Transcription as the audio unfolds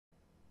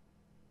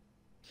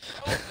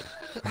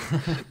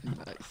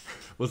Nice.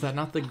 Was that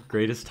not the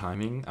greatest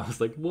timing? I was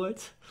like,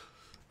 what?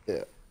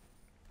 Yeah.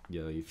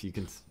 Yo, if you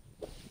can,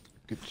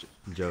 Good shit.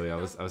 Joey, I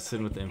was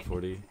sitting with the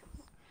M40,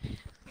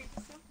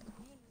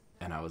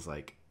 and I was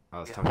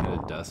talking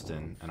to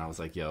Dustin, and I was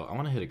like, yo, I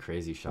want to hit a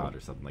crazy shot or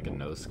something like a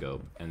no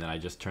scope, and then I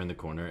just turned the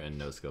corner and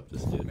no scoped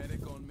this dude.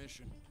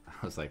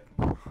 I was like,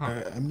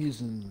 huh. I'm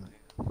using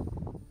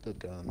the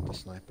gun, the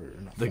sniper,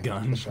 or not The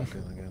gun? the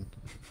shotgun again.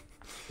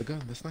 The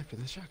gun, the sniper,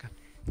 the shotgun.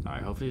 All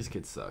right, hopefully these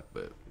kids suck,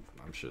 but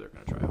I'm sure they're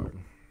gonna try hard.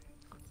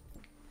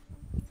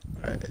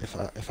 Alright,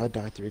 if I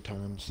die 3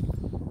 times,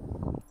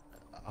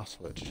 I'll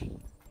switch.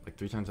 Like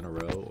 3 times in a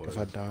row, or If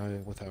I die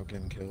without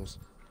getting kills.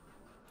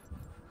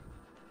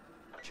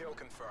 Kill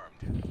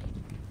confirmed.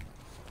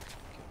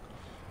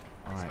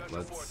 all right, Special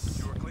let's. forces,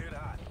 you are cleared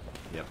hot.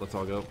 Yep, let's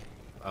all go.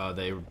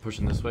 They were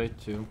pushing this way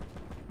too.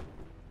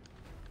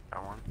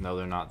 Got one. No,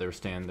 they're not. They're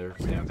stand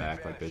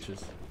back like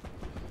bitches.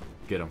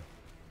 Get them.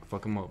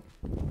 Fuck them up.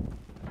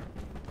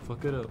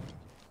 Fuck it up.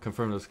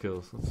 Confirm those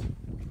kills.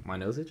 My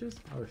nose itches?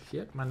 Oh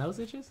shit, my nose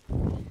itches?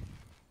 I'm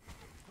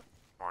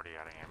already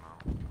out of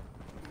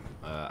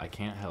ammo. I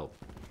can't help.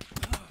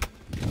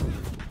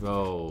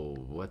 Oh,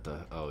 what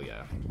the? Oh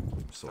yeah.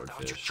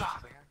 Swordfish.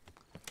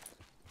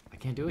 I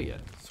can't do it yet.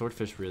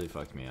 Swordfish really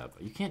fucked me up.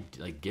 You can't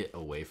like get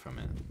away from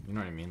it. You know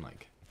what I mean?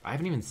 Like, I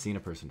haven't even seen a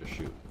person to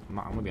shoot. I'm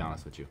gonna be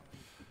honest with you.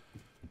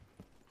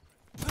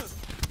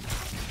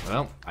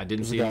 Well, I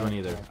didn't see anyone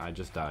either. I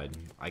just died.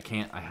 I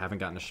haven't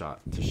gotten a shot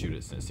to shoot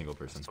at a single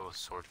person. Still a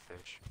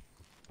swordfish.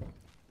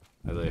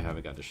 I literally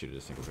haven't got to shoot at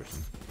a single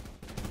person.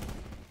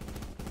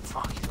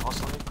 Fuck, he's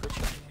also a good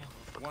shot.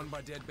 One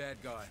by dead bad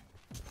guy.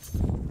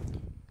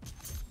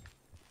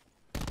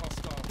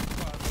 Hostile,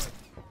 far left.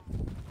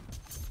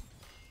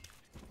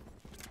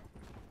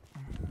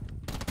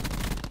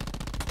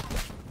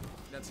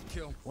 That's a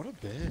kill. What a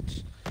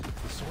bitch.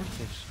 The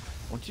swordfish.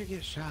 Once you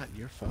get shot,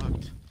 you're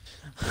fucked.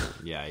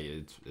 Yeah,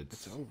 it's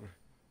It's over.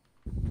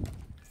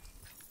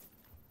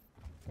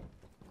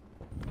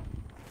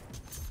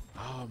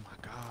 Oh my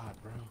god,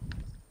 bro.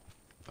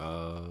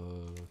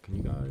 Can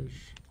you guys?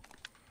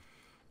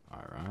 All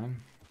right,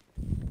 Ryan.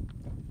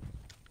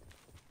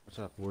 What's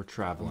up? We're I'm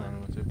traveling.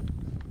 running with you.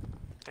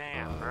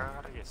 Damn, bro.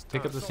 How do I get stuck?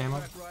 Pick up the Assault ammo.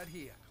 rack right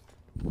here.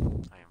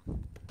 I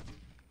am.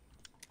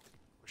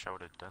 Wish I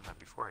would have done that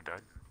before I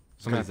died.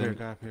 Somebody's guy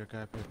in. up here,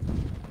 guy up here.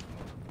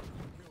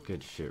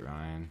 Good shit,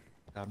 Ryan.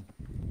 Got him.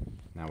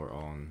 Now we're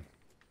all in.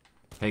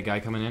 Hey, guy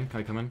coming in.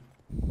 Guy coming.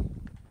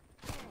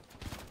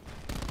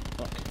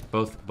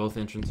 Fuck. Both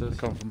entrances.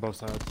 Coming from both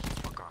sides.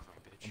 Fuck off,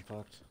 you I'm bitch.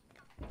 fucked.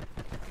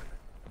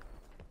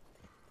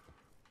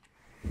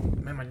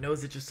 Man, my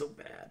nose itches so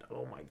bad.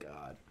 Oh my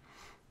god.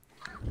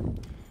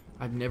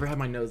 I've never had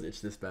my nose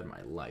itch this bad in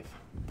my life.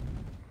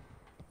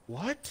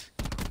 What?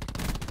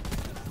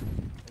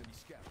 Enemy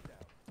scout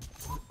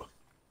down.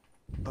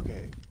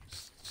 Okay,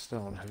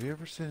 Stone, have you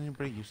ever seen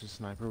anybody use a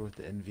sniper with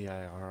the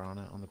NVIR on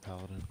it on the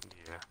Paladin?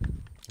 Yeah.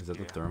 Is that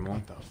Yeah. the thermal?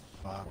 What the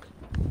fuck?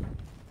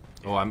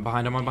 Oh, I'm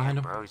behind him. I'm behind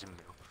him. Bro, he's in the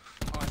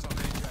middle. Eyes on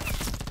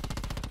Ajax.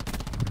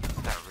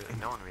 Not really.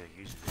 No one really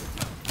uses it.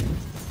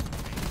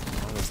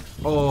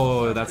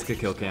 Oh, that's the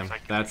kill cam.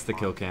 That's the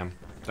kill cam.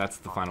 That's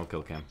the final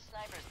kill cam.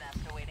 Sniper's nest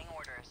awaiting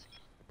orders.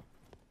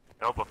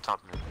 Nope, up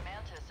top mid.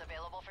 Mantis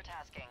available for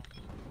tasking.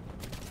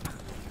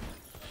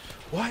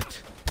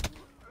 What?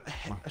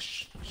 A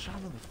shot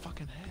on the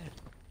fucking head.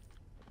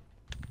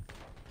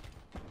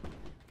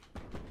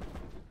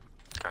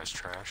 Guy's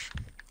trash.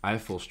 I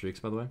have full streaks,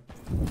 by the way.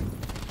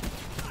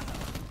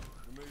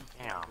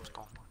 Damn, I'm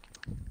still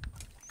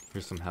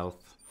Here's some health.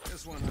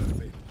 This one hurt a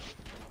bit.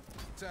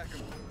 Attack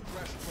him.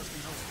 Crash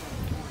requesting Hellstorm.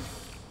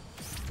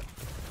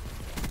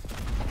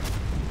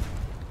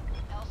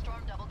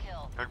 Hellstorm double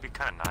kill. It would be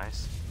kind of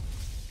nice.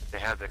 They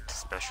have the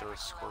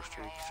specialist score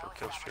streaks or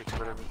kill streaks or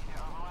whatever.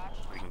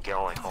 We can get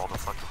all the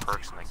fucking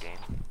perks in the game.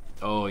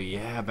 Oh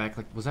yeah, back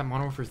like was that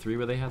Modern Warfare 3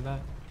 where they had that?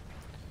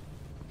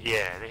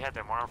 Yeah, they had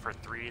that Modern Warfare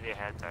 3. They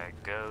had that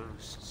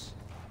Ghosts.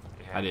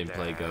 They had I didn't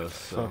play that- Ghost,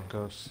 so Fuck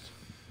Ghost.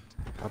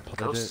 I played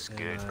Ghost it is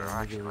good, and, bro.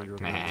 I actually immediately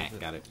like regretted Nah, it.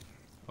 got it.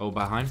 Oh,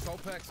 behind.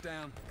 Assault pack's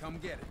down. Come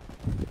get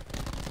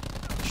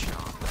it. Shit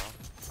on, bro.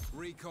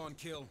 Recon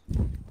kill.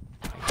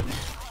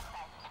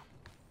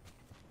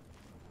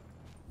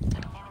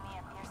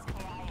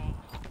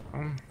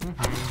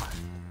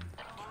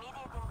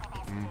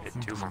 Hit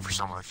 2 of them for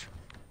so much.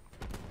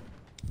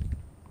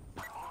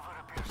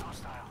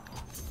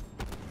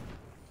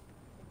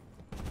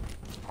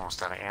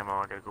 Almost out of ammo.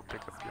 I gotta go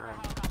pick up your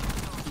ammo.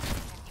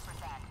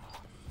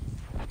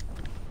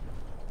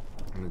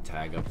 And the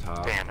tag up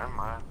top. Damn, never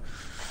mind.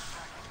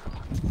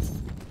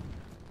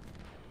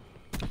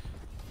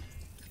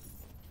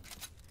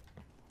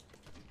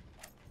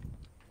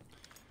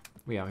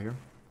 We out here.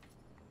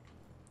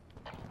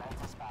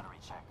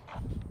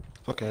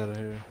 Fuck out of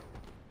here.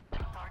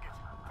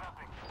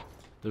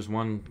 There's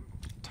one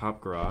top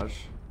garage,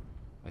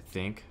 I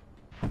think.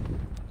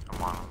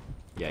 I'm on him.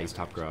 Yeah, he's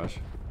top garage.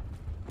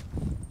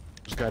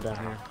 There's a guy down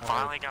here.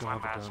 Finally got don't my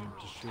have a mask. gun,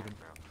 just shoot him.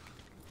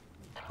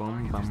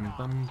 Bum bum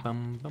bum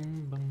bum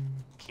bum bum.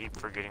 Keep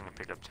forgetting to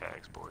pick up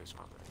tags, boys.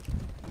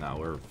 No,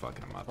 we're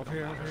fucking him up. Over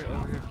here, over here,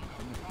 over here.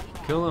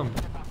 Kill him.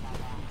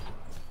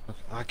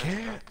 I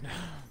can't.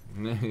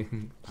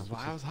 That's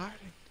why I was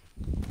hiding.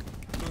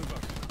 Move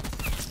up.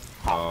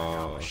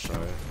 Oh,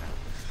 sorry.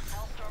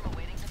 Hellstorm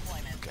awaiting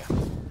deployment. Okay.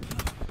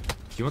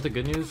 Do you want the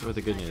good news or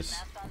the good news?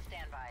 Maps on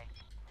standby.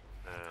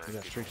 You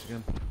got streaks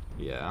again?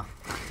 Yeah.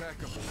 Attack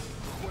him.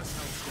 Request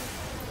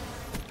Hellstorm.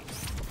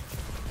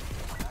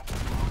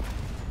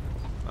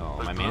 Oh,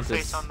 Was my Blueface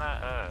mantis. on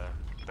that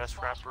best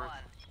rapper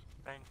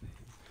thing?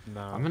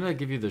 No. I'm gonna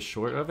give you the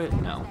short of it.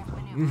 No.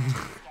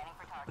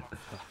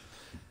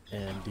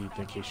 And do you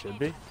think he should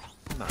be?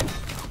 No.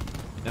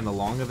 And the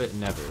long of it,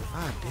 never.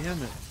 Ah,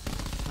 damn it.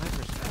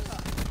 Sniper's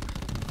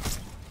fast.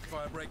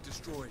 Firebreak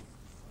destroyed.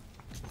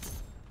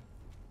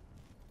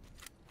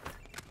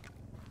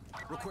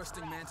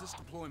 Requesting Mantis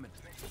deployment.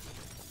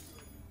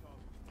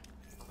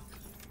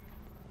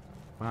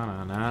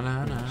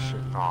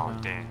 Oh,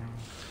 dang.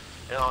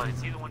 Oh,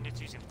 is he the one that's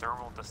using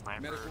thermal with the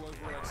sniper? Medical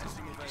override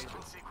system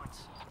available.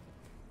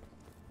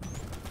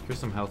 Here's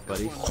some health,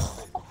 buddy.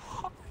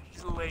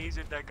 He's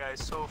lasered that guy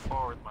so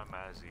far with my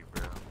Mazzy,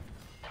 bro.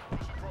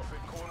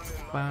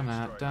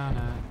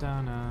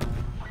 Ba-na-da-na-da-na.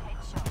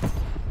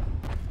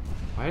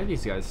 Why are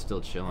these guys still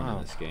chilling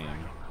in this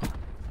game?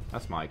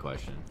 That's my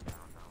question.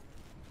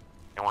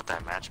 I want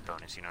that match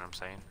bonus, you know what I'm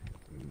saying?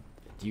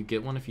 Do you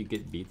get one if you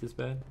get beat this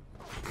bad?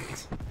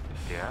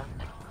 Yeah.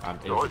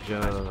 It was a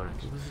joke.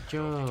 It was a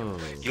joke.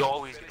 You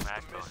always get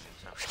match bonus.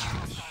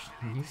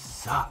 You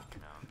suck.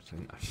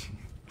 I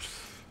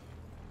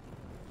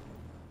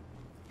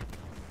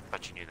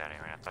thought you knew that,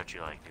 Aaron. I thought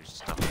you like knew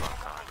stuff about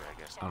Contra, I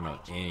guess. I don't know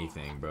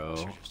anything, bro.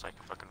 You're just like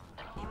a fucking.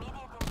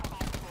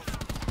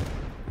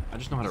 I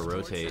just know how to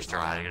rotate. Just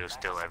trying to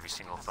steal every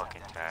single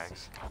fucking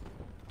tags.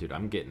 Dude,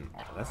 I'm getting.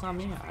 That's not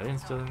me. I didn't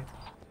steal that.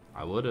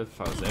 I would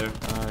if I was there.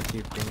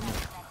 Keep doing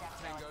it.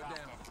 Tango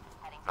down.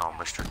 No,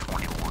 Mr.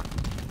 21.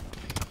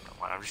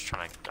 I'm just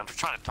trying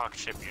to talk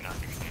shit, but you're not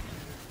doing it.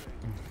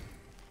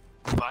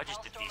 But I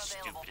just did the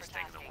stupidest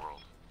thing in the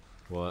world.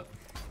 What?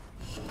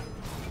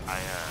 I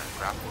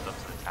grappled up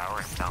to the tower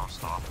and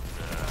bounced off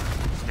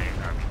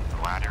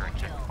the ladder and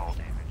took fall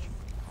damage.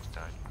 Almost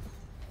died.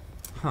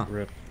 Huh.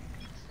 Rip.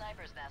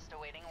 Sniper's nest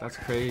awaiting That's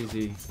orders.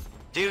 crazy.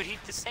 Dude,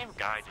 the same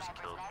guy just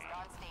killed me.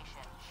 On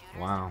station.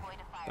 Shooters Wow. deployed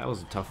to fire. That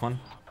was a tough one.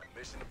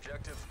 Mission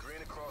objective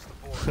green across the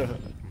board.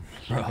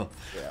 Bro,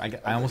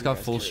 I almost got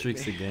full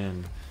streaks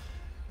again.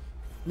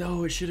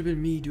 No, it should have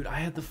been me, dude. I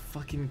had a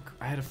fucking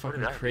I do?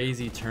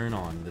 crazy turn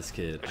on this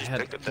kid. I just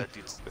picked up that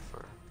dude's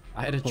slipper.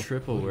 I had a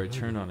triple where it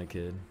turned on a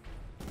kid.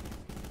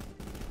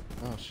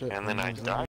 Oh shit. And then I died.